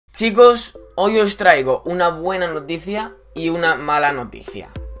Chicos, hoy os traigo una buena noticia y una mala noticia.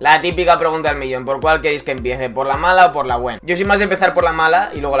 La típica pregunta del millón, ¿por cuál queréis que empiece? ¿Por la mala o por la buena? Yo soy más de empezar por la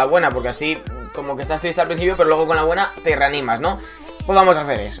mala y luego la buena, porque así como que estás triste al principio, pero luego con la buena te reanimas, ¿no? Pues vamos a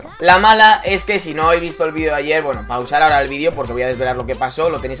hacer eso. La mala es que si no habéis visto el vídeo de ayer, bueno, pausar ahora el vídeo porque voy a desvelar lo que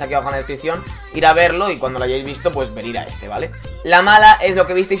pasó, lo tenéis aquí abajo en la descripción, ir a verlo y cuando lo hayáis visto, pues venir a este, ¿vale? La mala es lo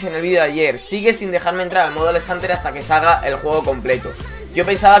que visteis en el vídeo de ayer, sigue sin dejarme entrar al modo Alex Hunter hasta que salga el juego completo. Yo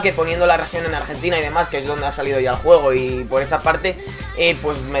pensaba que poniendo la región en Argentina y demás, que es donde ha salido ya el juego, y por esa parte,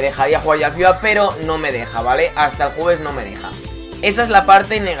 pues me dejaría jugar ya al FIFA, pero no me deja, ¿vale? Hasta el jueves no me deja. Esa es la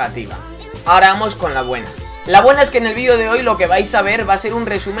parte negativa. Ahora vamos con la buena. La buena es que en el vídeo de hoy lo que vais a ver va a ser un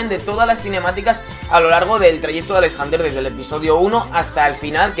resumen de todas las cinemáticas a lo largo del trayecto de Alex Hunter, desde el episodio 1 hasta el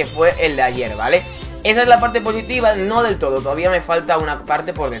final, que fue el de ayer, ¿vale? Esa es la parte positiva, no del todo, todavía me falta una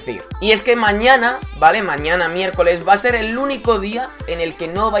parte por decir. Y es que mañana, ¿vale? Mañana, miércoles, va a ser el único día en el que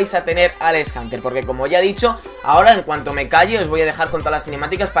no vais a tener Alex Hunter. Porque como ya he dicho, ahora en cuanto me calle os voy a dejar con todas las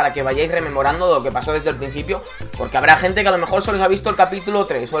cinemáticas para que vayáis rememorando lo que pasó desde el principio. Porque habrá gente que a lo mejor solo os ha visto el capítulo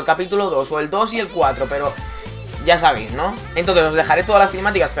 3, o el capítulo 2, o el 2 y el 4, pero ya sabéis, ¿no? Entonces os dejaré todas las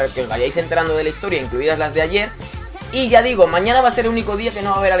cinemáticas para que os vayáis enterando de la historia, incluidas las de ayer. Y ya digo, mañana va a ser el único día que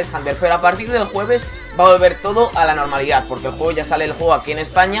no va a haber Alex Hunter, pero a partir del jueves va a volver todo a la normalidad, porque el juego ya sale el juego aquí en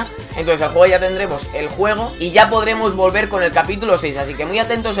España, entonces el juego ya tendremos el juego y ya podremos volver con el capítulo 6, así que muy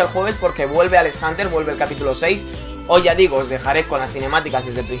atentos el jueves porque vuelve Alex Hunter, vuelve el capítulo 6. Hoy ya digo, os dejaré con las cinemáticas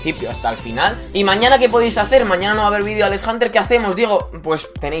desde el principio hasta el final. Y mañana, ¿qué podéis hacer? Mañana no va a haber vídeo de Alex Hunter. ¿Qué hacemos, Diego? Pues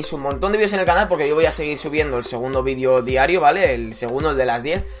tenéis un montón de vídeos en el canal porque yo voy a seguir subiendo el segundo vídeo diario, ¿vale? El segundo, el de las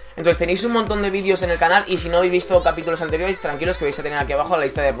 10. Entonces tenéis un montón de vídeos en el canal y si no habéis visto capítulos anteriores, tranquilos que vais a tener aquí abajo la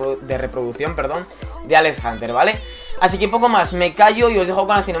lista de reproducción, perdón, de Alex Hunter, ¿vale? Así que poco más, me callo y os dejo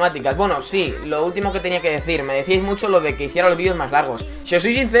con las cinemáticas. Bueno, sí, lo último que tenía que decir, me decíais mucho lo de que hiciera los vídeos más largos. Si os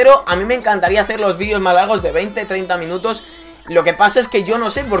soy sincero, a mí me encantaría hacer los vídeos más largos de 20-30 minutos. Lo que pasa es que yo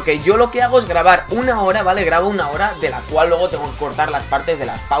no sé, porque yo lo que hago es grabar una hora, ¿vale? Grabo una hora, de la cual luego tengo que cortar las partes de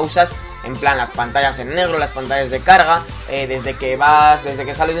las pausas. En plan, las pantallas en negro, las pantallas de carga, desde que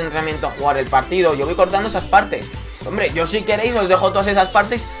sales de entrenamiento a jugar el partido. Yo voy cortando esas partes. Hombre, yo si queréis os dejo todas esas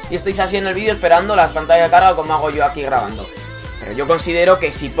partes y estáis así en el vídeo esperando las pantallas de carga como hago yo aquí grabando. Pero yo considero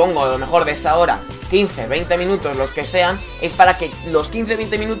que si pongo a lo mejor de esa hora 15-20 minutos, los que sean, es para que los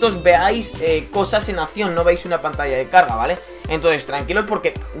 15-20 minutos veáis cosas en acción, no veis una pantalla de carga, ¿vale? Entonces, tranquilos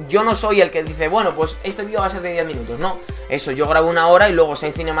porque yo no soy el que dice, bueno, pues este vídeo va a ser de 10 minutos, no. Eso, yo grabo una hora y luego si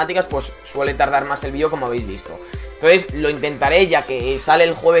hay cinemáticas, pues suele tardar más el vídeo como habéis visto. Entonces, lo intentaré ya que sale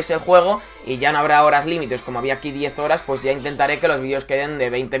el jueves el juego y ya no habrá horas límites, como había aquí 10 horas, pues ya intentaré que los vídeos queden de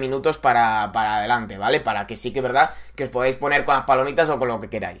 20 minutos para adelante, ¿vale? Para que sí que es verdad que os podáis poner con las palomitas o con lo que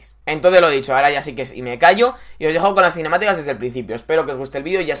queráis. Entonces lo dicho, ahora ya sí que y me callo y os dejo con las cinemáticas desde el principio. Espero que os guste el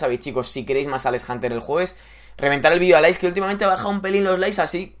vídeo y ya sabéis, chicos, si queréis más Alex Hunter el jueves, reventar el vídeo a likes, que últimamente ha bajado un pelín los likes,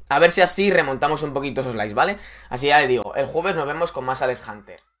 así, a ver si así remontamos un poquito esos likes, ¿vale? Así ya les digo, el jueves nos vemos con más Alex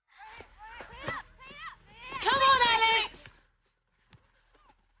Hunter. Come on, Alex!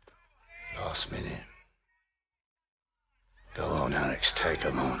 Last minute. Go on, Alex, take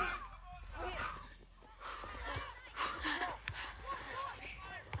him on.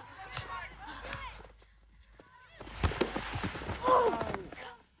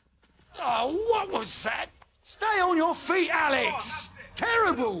 Oh, what was that? Stay on your feet, Alex!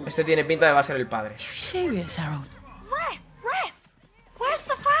 Terrible! Este tiene pinta de va a ser el padre. Serious, Harold? Ref! Where's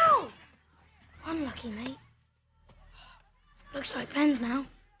the foul? Unlucky, mate. Looks like Ben's now.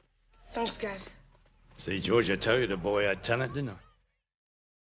 Thanks, guys. See, George, I tell you the boy had talent, didn't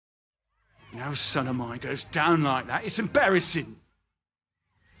I? No son of mine goes down like that. It's embarrassing.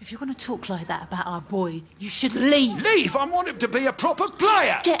 If you're going to talk like that about our boy, you should leave. Leave! I want him to be a proper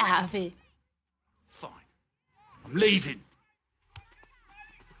player! Get out of here. Fine. I'm leaving.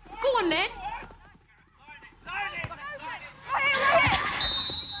 Go on, then.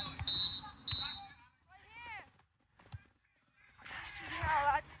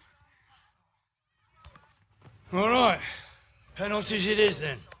 All right. Penalties it is,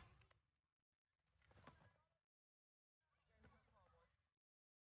 then.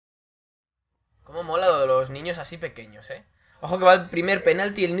 Cómo mola lo de los niños así pequeños, Ojo que va el primer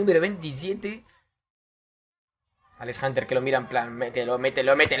penalti, el número 27. Alex Hunter que lo mira en plan, mételo.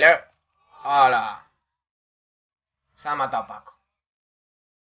 ¡Hala! Se ha matado Paco.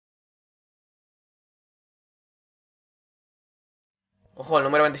 Ojo, el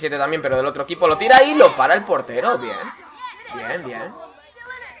número 27 también, pero del otro equipo lo tira y lo para el portero. Bien.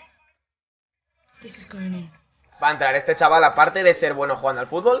 Va a entrar este chaval, aparte de ser bueno jugando al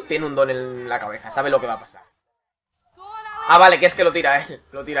fútbol, tiene un don en la cabeza, sabe lo que va a pasar. Ah, vale, que es que lo tira él.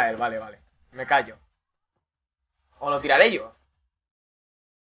 Lo tira él, vale, vale. Me callo. O lo tiraré yo.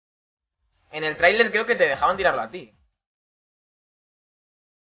 En el tráiler creo que te dejaban tirarlo a ti.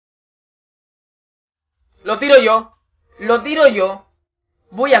 Lo tiro yo. Lo tiro yo.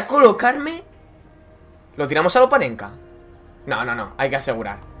 Voy a colocarme. ¿Lo tiramos a lo Panenka? No, no, no. Hay que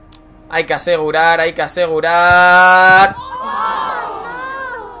asegurar. Hay que asegurar, hay que asegurar.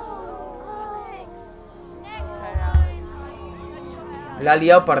 La ha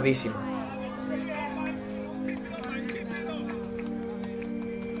liado pardísima.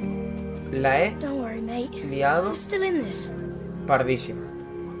 La he liado pardísima.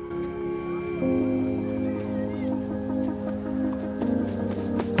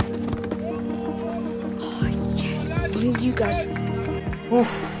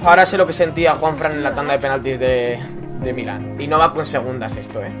 Uf, ahora sé lo que sentía Juanfran en la tanda de penaltis de Milán. Y no va con segundas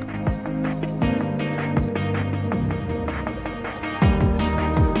esto,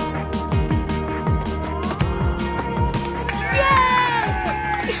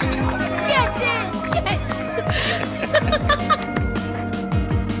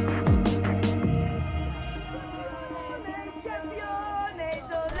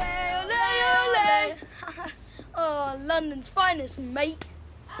 Oh, London's finest, mate.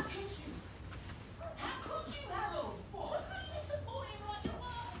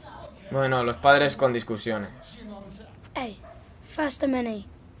 Bueno, los padres con discusiones. Hey, faster many.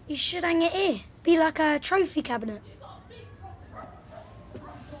 You should hang it here. Be like a trophy cabinet.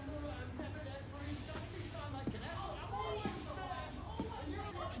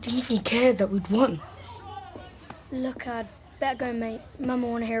 He didn't even care that we'd won. Look, I'd better go, mate. Mum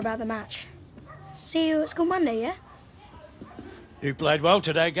will want to hear about the match. See you at school Monday, yeah? You played well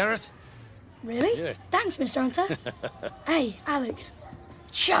today, Gareth. Really? Yeah. Thanks, Mr. Hunter. Hey, Alex.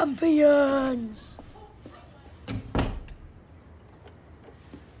 Champions!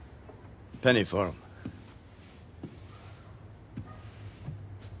 Penny for him.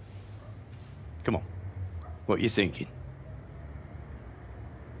 Come on. What you thinking?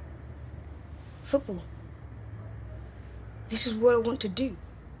 Football. This is what I want to do.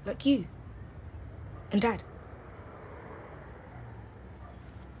 Like you. And Dad.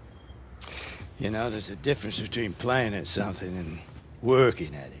 You know, there's a difference between playing at something and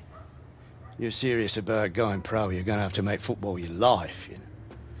working at it. You're serious about going pro, you're going to have to make football your life, you know.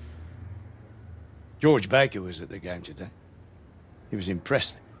 George Baker was at the game today. He was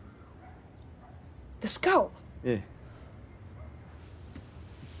impressive. The scout? Yeah.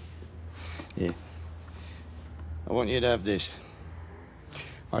 Yeah. I want you to have this.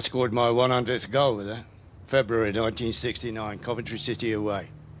 I scored my 100th goal with that. February 1969, Coventry City away.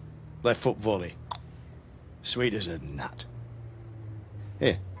 Left foot volley. Sweet as a nut.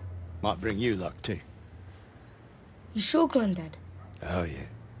 Here, might bring you luck too. You sure, Grandad? Oh, yeah.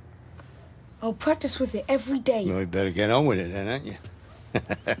 I'll practice with it every day. Well, you better get on with it then, ain't you?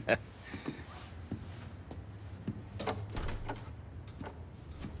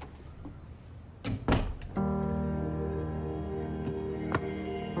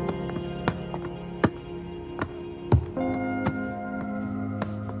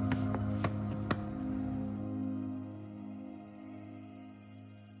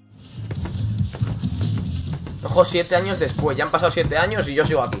 Ojo, 7 años después. Ya han pasado 7 años y yo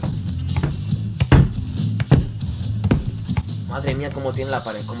sigo aquí. Madre mía, cómo tiene la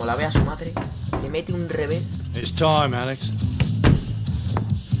pared. Como la ve a su madre, le mete un revés. It's time, Alex.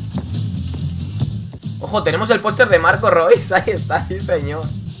 Ojo, tenemos el póster de Marco Royce. Ahí está, sí señor.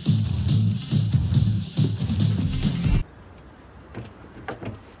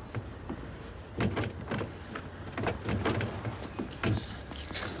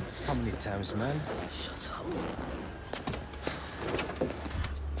 How many times, man? Shut up.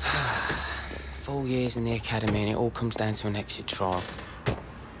 4 years in the academy and it all comes down to an exit trial.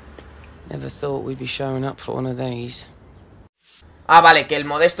 Never thought we'd be showing up for one of these. Ah, vale, que el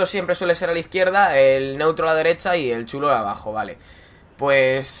modesto siempre suele ser a la izquierda, el neutro a la derecha y el chulo abajo, vale.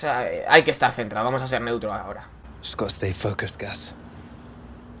 Pues hay que estar centrado, vamos a ser neutro ahora. Just gotta stay focused, Gus.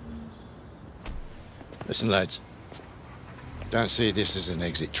 Listen, lads. Don't see this as an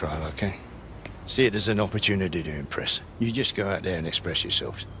exit trial, okay? See it as an opportunity to impress. You just go out there and express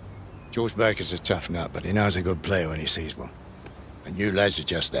yourselves. George Baker's a tough nut, but he knows a good player when he sees one. And you lads are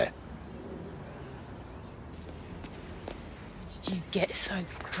just that. Did you get so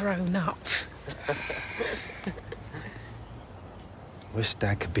grown up? Wish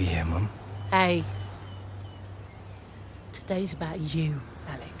Dad could be here, Mum. Hey. Today's about you,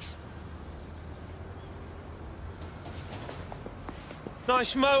 Alex.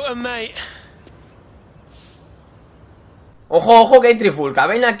 Nice motor, mate. Ojo, ojo que hay trifulca.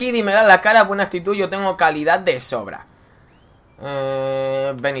 Ven aquí, dímelo a la cara, buena actitud, yo tengo calidad de sobra.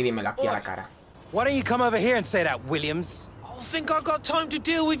 Ven y dímelo aquí a la cara. Why don't you come over here and say that, Williams? I think I got time to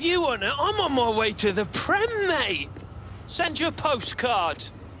deal with you on it. I'm on my way to the Prem, mate. Send you a postcard.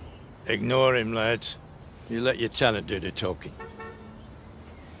 Ignore him, lads. You let your talent do the talking.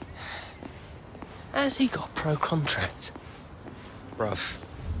 Has he got pro contract? Rough.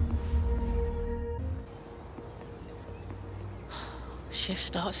 Shift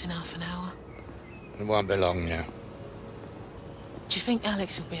starts in half an hour. It won't be long now. Do you think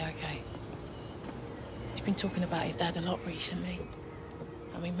Alex will be okay? He's been talking about his dad a lot recently.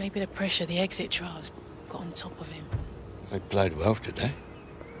 I mean, maybe the pressure the exit trials got on top of him. They played well today.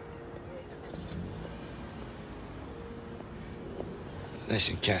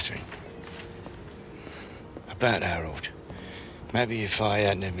 Listen, Catherine. About Harold. Maybe if I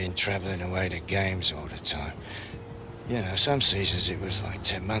hadn't been travelling away to games all the time. You know, some seasons it was like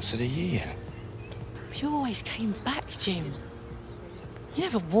 10 months of the year. You always came back, Jim. You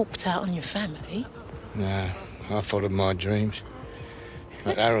never walked out on your family. No, I followed my dreams.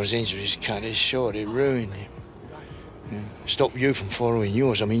 But Harold's injuries cut it short. It ruined him. Yeah. Stopped you from following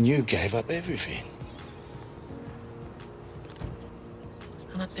yours. I mean, you gave up everything.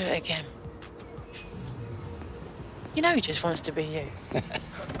 And I'd do it again. You know he just wants to be you.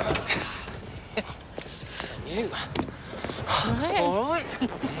 You. Right? All right.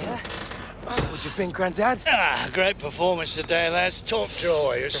 Yeah. What do you think, Grandad? Ah, great performance today, lads. Top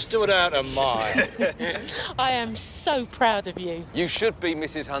draw. You stood out a mile. I am so proud of you. You should be,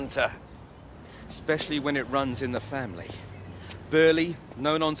 Mrs. Hunter. Especially when it runs in the family. Burly,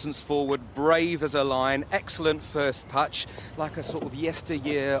 no-nonsense forward, brave as a lion, excellent first touch, like a sort of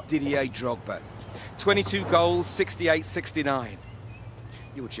yesteryear Didier Drogba. 22 goals, 68-69.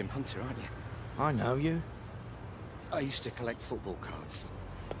 You're Jim Hunter, aren't you? I know you. I used to collect football cards.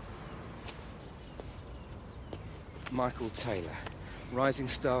 Michael Taylor, Rising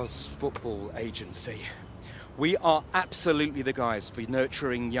Stars Football Agency. We are absolutely the guys for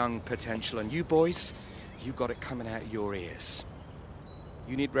nurturing young potential, and you boys, you got it coming out of your ears.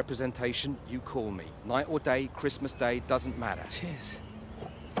 You need representation, you call me. Night or day, Christmas Day, doesn't matter. Cheers.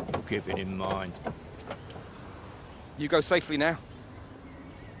 We'll keep it in mind. You go safely now.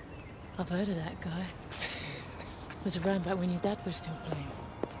 I've heard of that guy. Was around back when your dad was still playing.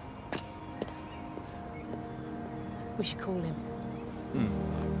 We should call him.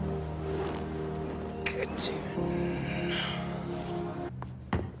 Good tune.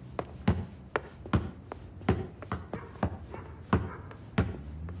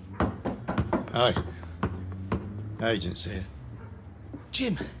 Hi. Agent's here.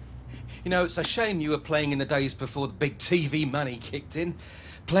 Jim, you know, it's a shame you were playing in the days before the big TV money kicked in.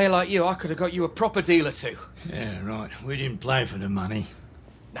 Player like you, I could have got you a proper deal or two. Yeah, right. We didn't play for the money.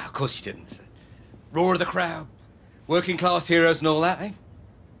 No, of course you didn't. Roar of the crowd, working class heroes and all that, eh?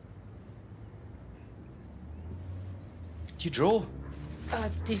 Do you draw?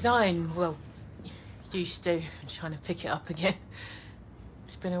 Design, well, used to. I'm trying to pick it up again.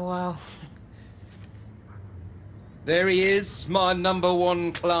 It's been a while. There he is, my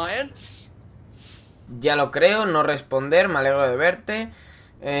 #1 client. Ya lo creo, no responder, me alegro de verte.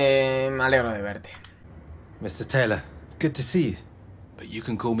 Me alegro de verte. Mr. Taylor, good to see you. But you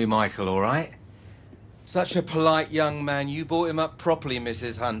can call me Michael, all right? Such a polite young man. You brought him up properly,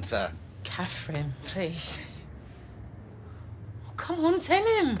 Mrs. Hunter. Catherine, please. Oh, come on, tell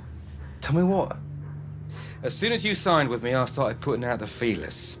him. Tell me what? As soon as you signed with me, I started putting out the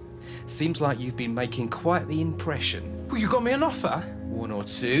feelers. Seems like you've been making quite the impression. Well, you got me an offer? 1 or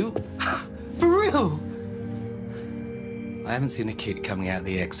 2. For real? I haven't seen a kid coming out of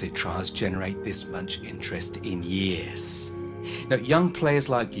the exit trials generate this much interest in years. Now, young players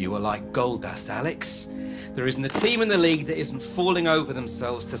like you are like gold dust, Alex. There isn't a team in the league that isn't falling over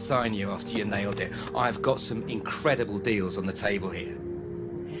themselves to sign you after you nailed it. I've got some incredible deals on the table here.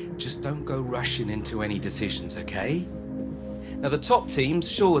 Just don't go rushing into any decisions, okay? Now, the top teams,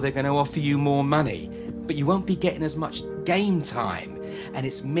 sure, they're going to offer you more money, but you won't be getting as much game time, and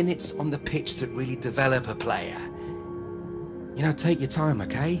it's minutes on the pitch that really develop a player. You know, take your time,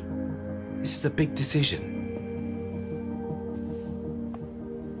 okay? This is a big decision.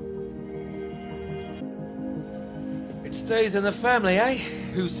 It stays in the family, eh?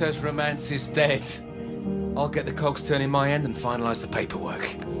 Who says romance is dead? I'll get the cogs turning my end and finalise the paperwork.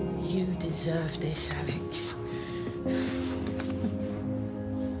 You deserve this, Alex.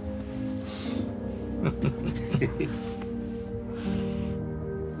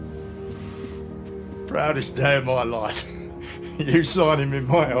 Proudest day of my life. You signing in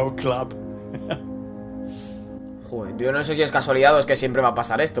my old club. Joder, Yo no sé si es casualidad o es que siempre va a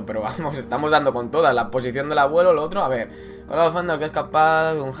pasar esto, pero vamos, estamos dando con todas. La posición del abuelo, lo otro, a ver. Con la bufanda, el que es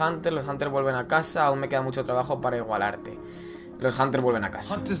capaz de un hunter, los hunters vuelven a casa, aún me queda mucho trabajo para igualarte. Los hunters vuelven a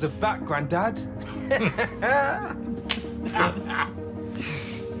casa. Hunters are back, Granddad.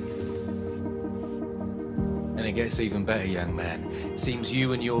 And it gets even better, young man. Seems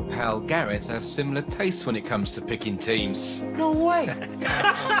you and your pal Gareth have similar tastes when it comes to picking teams. No way.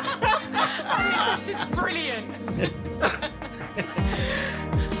 That's just brilliant.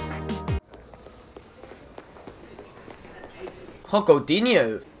 ¡Jo,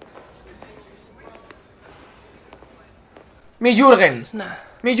 Coutinho! ¡Mi Jürgen!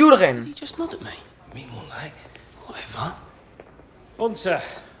 ¡Mi Jürgen! You just nod at me. Me more like. Whatever. Hunter,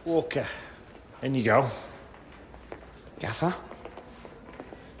 Walker, in you go. Gaffer?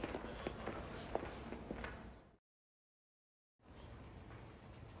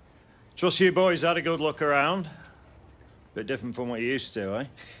 Trust you boys had a good look around. Bit different from what you used to, eh?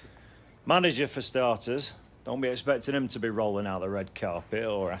 Manager for starters. Don't be expecting him to be rolling out the red carpet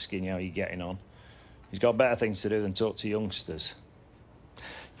or asking you how you're getting on. He's got better things to do than talk to youngsters.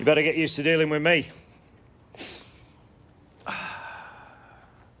 You better get used to dealing with me.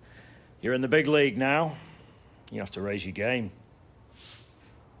 You're in the big league now. You have to raise your game.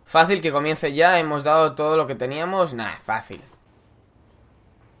 Fácil que comience ya, hemos dado todo lo que teníamos. Nah, fácil.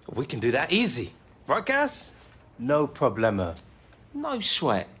 We can do that easy. Right, Gas? No problema. No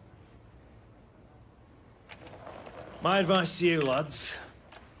sweat. My advice to you, lads.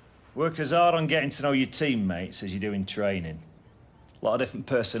 Work as hard on getting to know your teammates as you do in training. A lot of different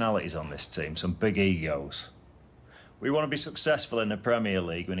personalities on this team, some big egos. We want to be successful in the Premier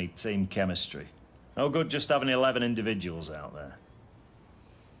League, we need team chemistry. No good just having 11 individuals out there.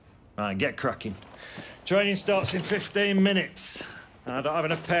 Right, get cracking. Training starts in 15 minutes. And I don't have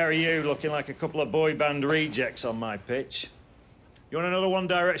enough pair of you looking like a couple of boy band rejects on my pitch. You want to know the one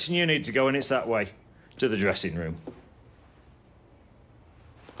direction you need to go, and it's that way. To the dressing room.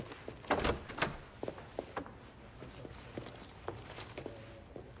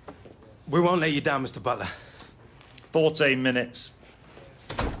 We won't let you down, Mr. Butler. 14 minutes.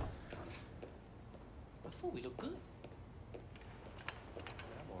 I thought we looked good.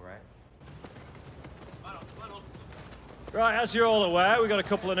 Right, as you're all aware, we've got a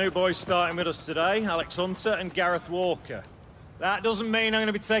couple of new boys starting with us today, Alex Hunter and Gareth Walker. That doesn't mean I'm going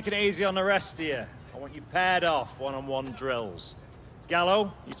to be taking it easy on the rest of you. I want you paired off, one-on-one drills.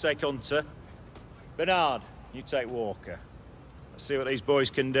 Gallo, you take Hunter. Bernard, you take Walker. Let's see what these boys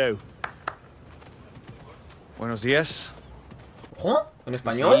can do. Buenos días. ¿Ojo? ¿En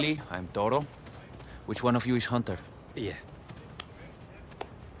español? Lily, I'm Toro. Which one of you is Hunter? Yeah.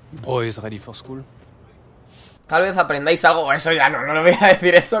 Boys ready for school? Tal vez aprendáis algo. Eso ya no le voy a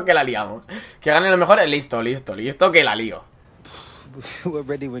decir eso, que la liamos. Que ganen los mejores. Listo, listo, listo, que la lío. We're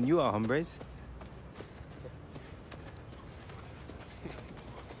ready when you are, hombres.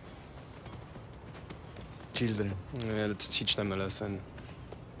 Children. Yeah, let's teach them a lesson.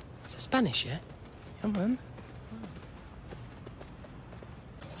 It's Spanish, yeah? Yeah, man.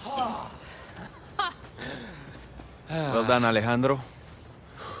 Well done, Alejandro.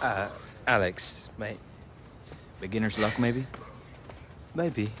 Alex, mate. Beginner's luck, maybe?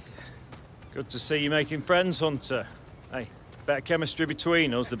 Maybe. Good to see you making friends, Hunter. Hey, better chemistry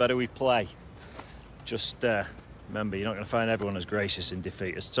between us, the better we play. Just, remember, you're not going to find everyone as gracious in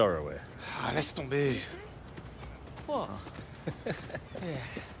defeat as Toro here. Ah, laisse tomber. What?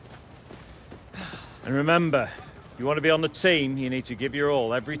 And remember, if you want to be on the team, you need to give your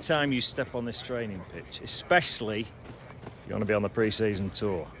all every time you step on this training pitch, especially if you want to be on the pre-season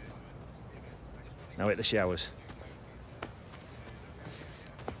tour. Now hit the showers.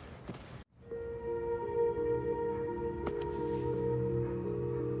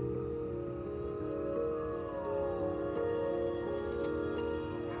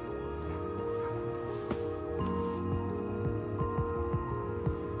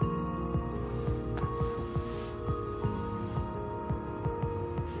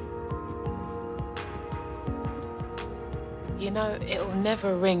 You know, it'll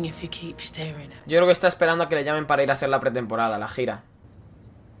never ring if you keep staring at it. Yo creo que está esperando a que le llamen para ir a hacer la pretemporada, la gira.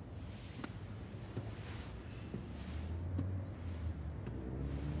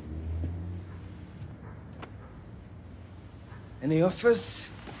 Any offers?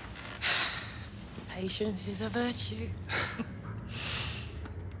 Patience is a virtue.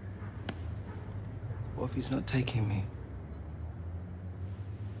 What if he's not taking me?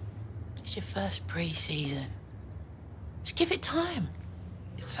 It's your first pre-season. Just give it time.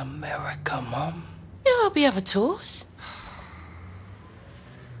 It's America, Mom. Yeah, there'll be other tours.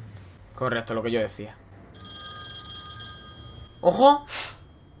 Correcto, lo que yo decía. ¡Ojo!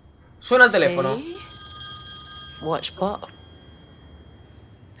 Suena el teléfono. See? Watch bottom.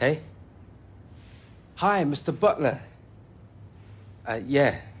 Hey. Hi, Mr. Butler.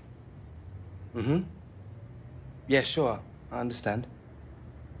 Yeah. Yeah, sure. I understand.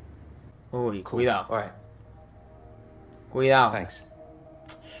 Uy, cuidado. All right. Cuidado. Thanks.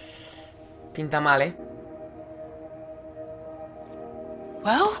 Pinta mal, ¿eh?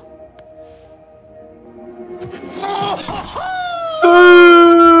 Well?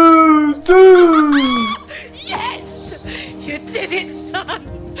 Yes! You did it, son!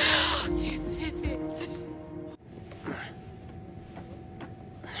 You did it.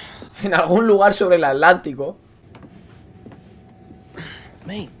 En algún lugar sobre el Atlántico.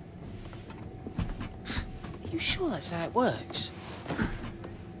 Mate. You sure that's how it works?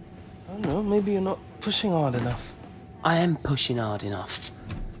 I don't know, maybe you're not pushing hard enough. I am pushing hard enough.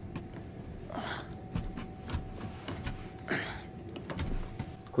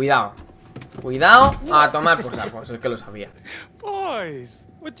 Cuidado. Cuidado. A tomar por saco. Eso es que lo sabía. Boys,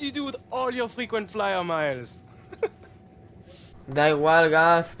 what do you do with all your frequent flyer miles? Da igual,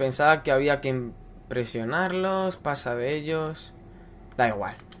 Gaz. Pensaba que había que impresionarlos. Pasa de ellos. Da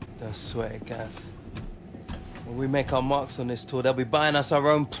igual. Don't sweat it, Gaz. When we make our marks on this tour, they'll be buying us our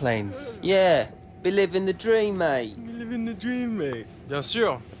own planes. Yeah, be living the dream, mate. We live in the dream, mate. Bien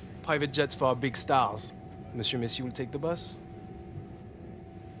sûr. Private jets for our big stars. Monsieur Messi will take the bus.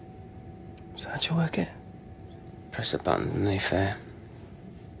 So how'd you work it? Press a button underneath there.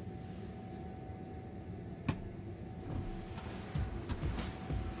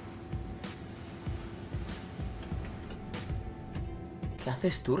 ¿Qué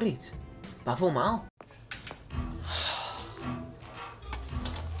haces tú, Rich? Va fumado.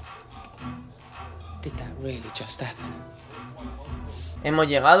 Did that really just happen? Hemos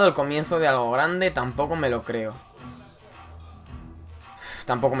llegado al comienzo de algo grande. Tampoco me lo creo.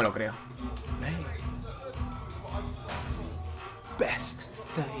 Tampoco me lo creo. Best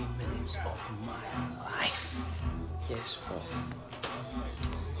 30 minutes of my life. Yes, bro.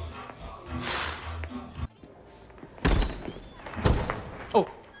 Oh!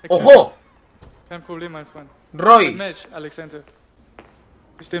 ¡Ojo! Kein Problem, mein Freund. Royce. Match, Alexander.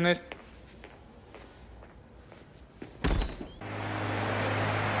 Bis demnächst.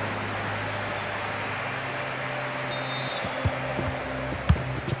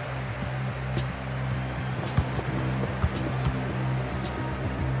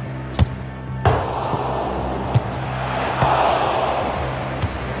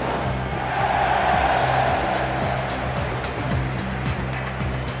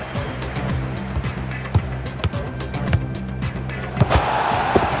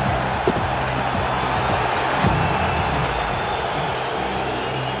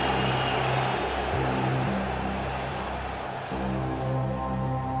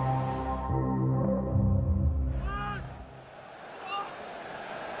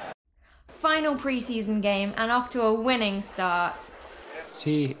 Final preseason game and off to a winning start.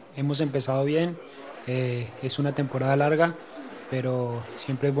 Sí, hemos empezado bien. Es una temporada larga, pero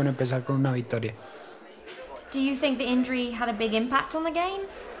siempre es bueno empezar con una victoria. Do you think the injury had a big impact on the game?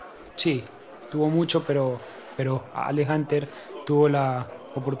 Sí, tuvo mucho, pero Alex Hunter tuvo la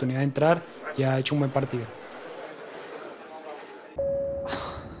oportunidad de entrar y ha hecho un buen partido.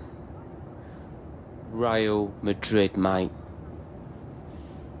 Real Madrid, mate.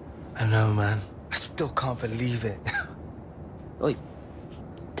 I know, man. I still can't believe it. We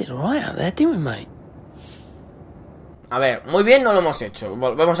did alright out there, didn't we, mate? A ver, muy bien no lo hemos hecho.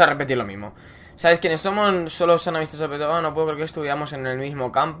 Volvemos a repetir lo mismo. ¿Sabes quiénes somos? Solo son amistosos de pretemporada. No puedo creer que estudiamos en el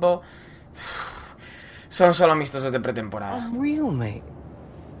mismo campo. Son solo amistosos de pretemporada. Unreal, mate.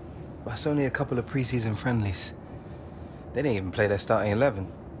 That's only a couple of preseason friendlies. They didn't even play their starting 11.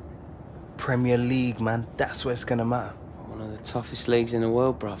 Premier League, man. That's where it's gonna matter. One of the toughest leagues in the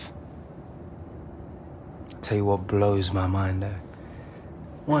world, bruv. Tell you what blows my mind, though.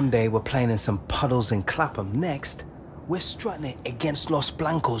 One day we're playing in some puddles in Clapham. Next, we're strutting it against Los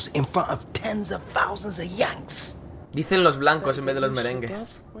Blancos in front of tens of thousands of Yanks. Dicen los blancos en vez de los merengues.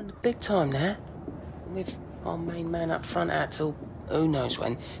 We're in the big time now. With our main man up front out till who knows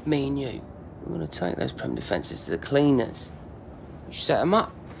when, me and you. We're going to take those Prem defences to the cleaners. You set them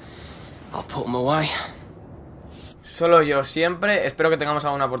up, I'll put them away. Solo yo siempre. Espero que tengamos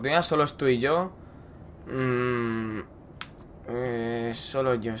alguna oportunidad. Solo es tú y yo.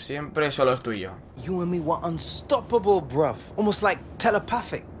 Solo yo siempre. Solo es tú y yo. You and me were unstoppable, bruv. Almost like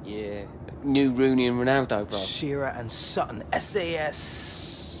telepathic. Yeah, new Rooney and Ronaldo, bro. Shearer and Sutton.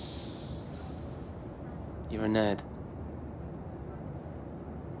 SAS. You're a nerd.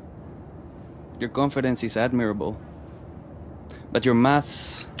 Your confidence is admirable. But your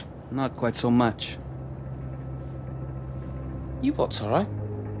maths, not quite so much. You what's alright?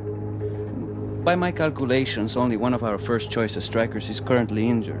 By my calculations, only one of our first-choice strikers is currently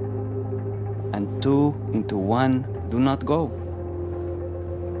injured. And 2 into 1 do not go.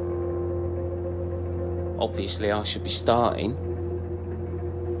 Obviously, I should be starting.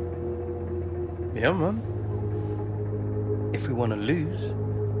 Yeah, man. If we want to lose.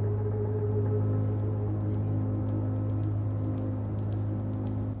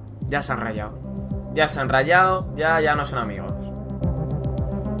 Ya se han rayado. Ya se han rayado, ya no son amigos.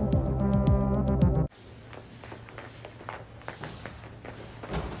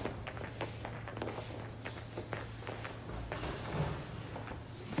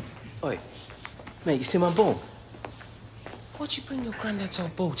 Oi, mate, you see my ball? Why'd you bring your granddad's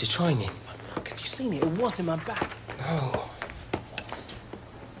old ball to training? Look, have you seen it? It was in my bag. No.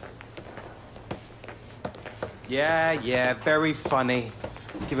 Yeah, very funny.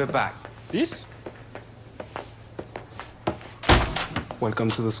 Give it back. This? Welcome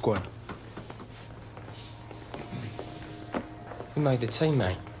to the squad. You made the team,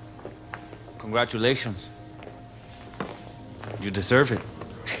 mate. Congratulations. You deserve it.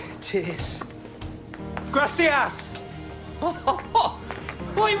 Cheers. Gracias!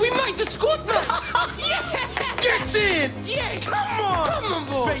 Wait, we made the squad, mate! Yeah! Get in! Yes! Come on! Come on,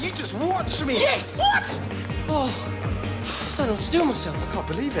 boy! Mate, you just watch me! Yes! What? Oh, I don't know what to do with myself. I can't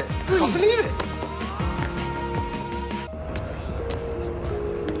believe it. I can't believe it.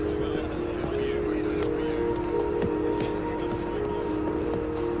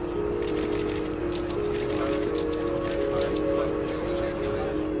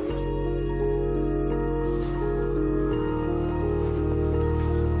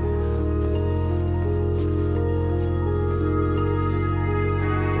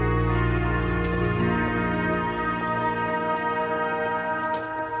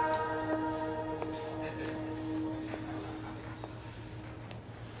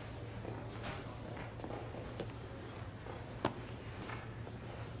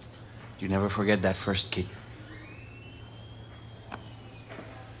 You never forget that first kick.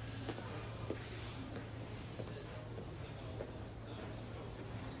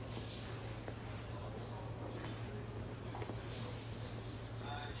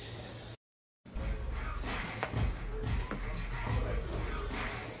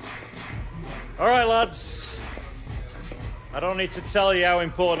 All right, lads. I don't need to tell you how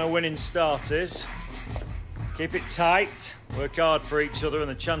important a winning start is. Keep it tight, work hard for each other,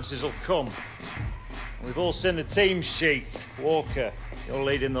 and the chances will come. We've all seen the team sheet. Walker, you're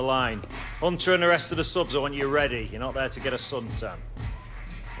leading the line. Hunter and the rest of the subs, I want you ready. You're not there to get a suntan.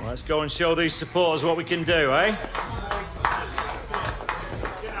 Well, let's go and show these supporters what we can do, eh?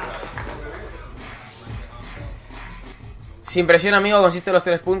 Sin presión, amigo, consiste los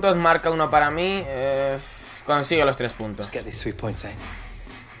 3 puntos. Marca uno para mí. Consigue los 3 puntos. Let's get these 3 points, eh?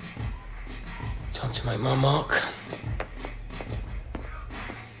 Time to make my mark.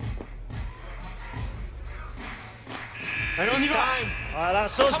 All right,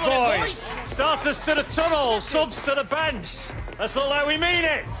 that's us, boys. Starters to the tunnel, subs to the bench. Let's look like we mean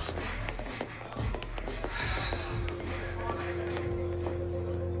it.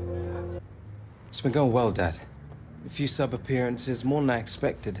 It's been going well, Dad. A few sub appearances, more than I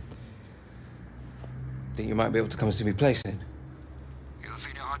expected. Think you might be able to come and see me play soon? You have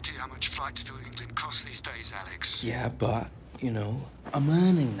any idea how much flights to England cost these days, Alex? Yeah, but, you know, I'm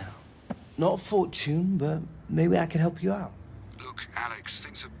earning now. Not a fortune, but maybe I can help you out. Look, Alex,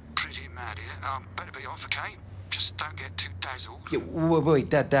 things are pretty mad here. Better be off, okay? Just don't get too dazzled. Yeah, wait,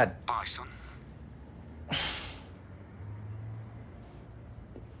 Dad. Bye, son.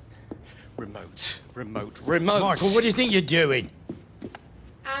 Remote. Michael, what do you think you're doing?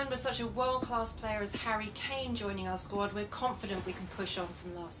 And with such a world-class player as Harry Kane joining our squad, we're confident we can push on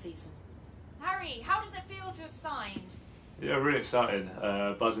from last season. Harry, how does it feel to have signed? Yeah, really excited.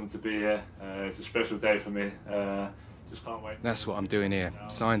 Buzzing to be here. It's a special day for me. Just can't wait. That's what I'm doing here.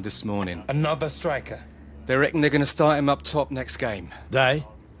 Signed this morning. Another striker. They reckon they're going to start him up top next game. They?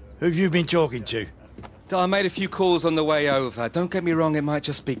 Who've you been talking to? I made a few calls on the way over. Don't get me wrong, it might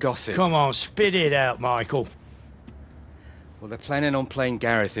just be gossip. Come on, spit it out, Michael. Well, they're planning on playing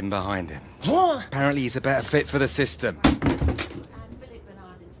Gareth in behind him. What? Apparently he's a better fit for the system. And Philip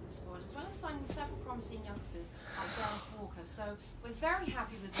Bernard into the squad, as well as signing several promising youngsters like Gareth Walker. So we're very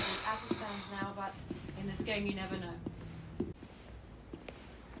happy with the group as it stands now, but in this game you never know.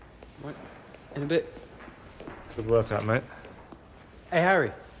 Right, in a bit. Good work out, mate. Hey,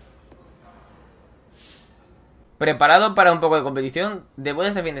 Harry. ¿Preparado para un poco de competición? Después de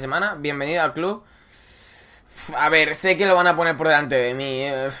este fin de semana, bienvenido al club. A ver, sé que lo van a poner por delante de mí.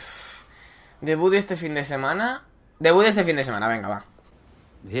 Debut este fin de semana. Debut este fin de semana, venga, va.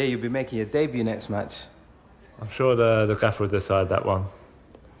 Here you'll be making your debut next match. I'm sure the gaffer will decide that one.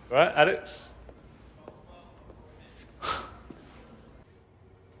 Right, Alex?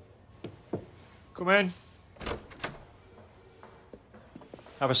 Come in.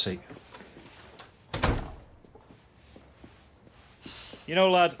 Have a seat. You know,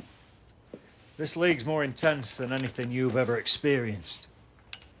 lad, this league's more intense than anything you've ever experienced.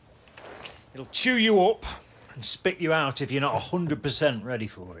 It'll chew you up and spit you out if you're not 100% ready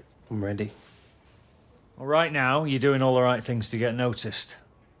for it. I'm ready. Well, right now, you're doing all the right things to get noticed.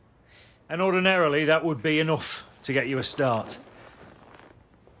 And ordinarily, that would be enough to get you a start.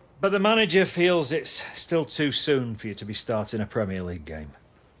 But the manager feels it's still too soon for you to be starting a Premier League game.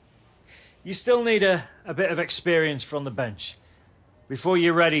 You still need a bit of experience from the bench before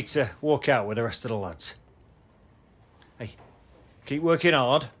you're ready to walk out with the rest of the lads. Hey, keep working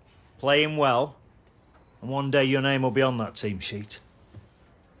hard, playing well, and one day your name will be on that team sheet.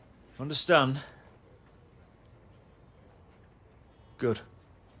 Understand? Good.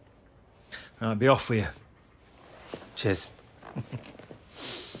 I'll be off for you. Cheers.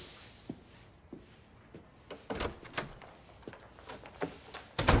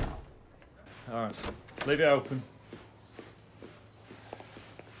 All right, leave it open.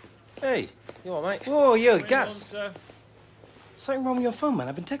 Hey. You all right, mate? Whoa, yo, Gas. Something wrong with your phone, man.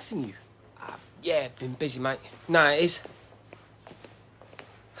 I've been texting you. Yeah, been busy, mate. No, it is.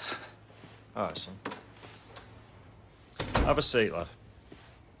 All right, son. Have a seat, lad.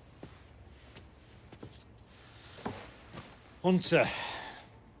 Hunter,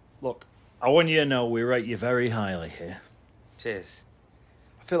 look, I want you to know we rate you very highly here. Cheers.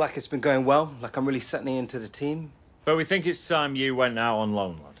 I feel like it's been going well, like I'm really settling into the team. But we think it's time you went out on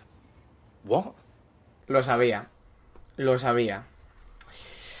loan, lad. What? Lo sabía. Lo sabía.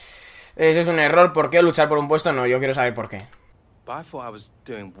 Ese es un error. ¿Por qué luchar por un puesto? No, yo quiero saber por qué. But I thought I was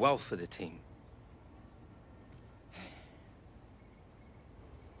doing well for the team.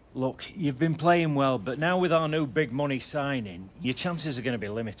 Look, you've been playing well, but now with our new big money signing, your chances are going to be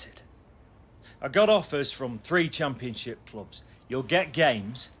limited. I got offers from 3 championship clubs. You'll get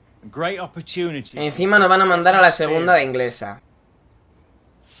games and great opportunities. Encima nos van a mandar a la segunda de inglesa.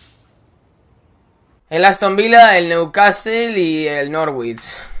 El Aston Villa, el Newcastle y el Norwich.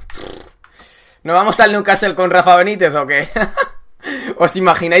 ¿No vamos al Newcastle con Rafa Benítez o qué? ¿Os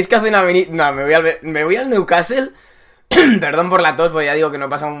imagináis que hacen a Benítez? No, me voy al Newcastle. Perdón por la tos, porque ya digo que no he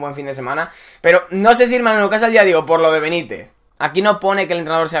pasado un buen fin de semana. Pero no sé si irme al Newcastle, ya digo, por lo de Benítez. Aquí no pone que el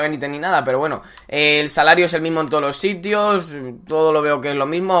entrenador sea Benítez ni nada, pero bueno, el salario es el mismo en todos los sitios, todo lo veo que es lo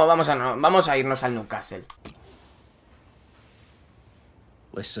mismo, vamos a irnos al Newcastle.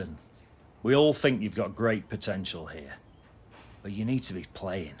 Listen, we all think you've got great potential here, but you need to be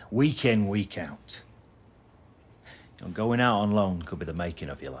playing week in, week out. And going out on loan could be the making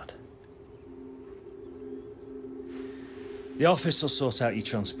of you, lad. The office will sort out your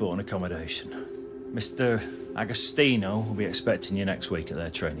transport and accommodation. Mr. Agostino will be expecting you next week at their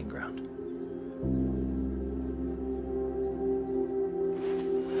training ground.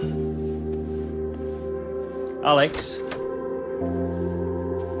 Alex,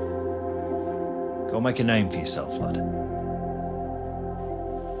 go make a name for yourself, lad.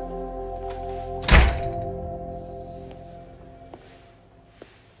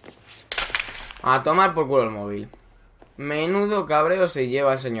 A tomar por culo el móvil. Menudo cabreo se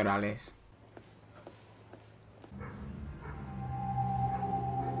lleva el señor Alex.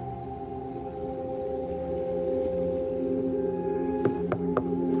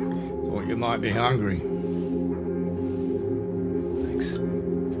 Thought you might be hungry. Thanks.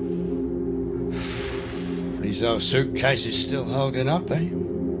 These old suitcases still holding up, eh?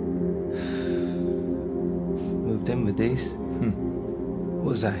 Moved in with these. What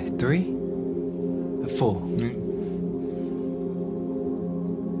was I, 3? 4?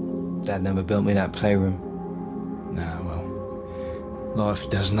 Dad never built me that playroom. Nah, well, life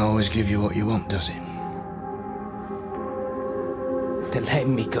doesn't always give you what you want, does it? They're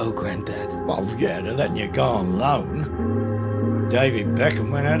letting me go, Granddad. Well, yeah, they're letting you go on loan. David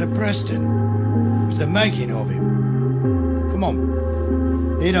Beckham went out of Preston. It was the making of him. Come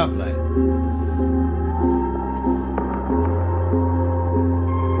on, eat up, lad.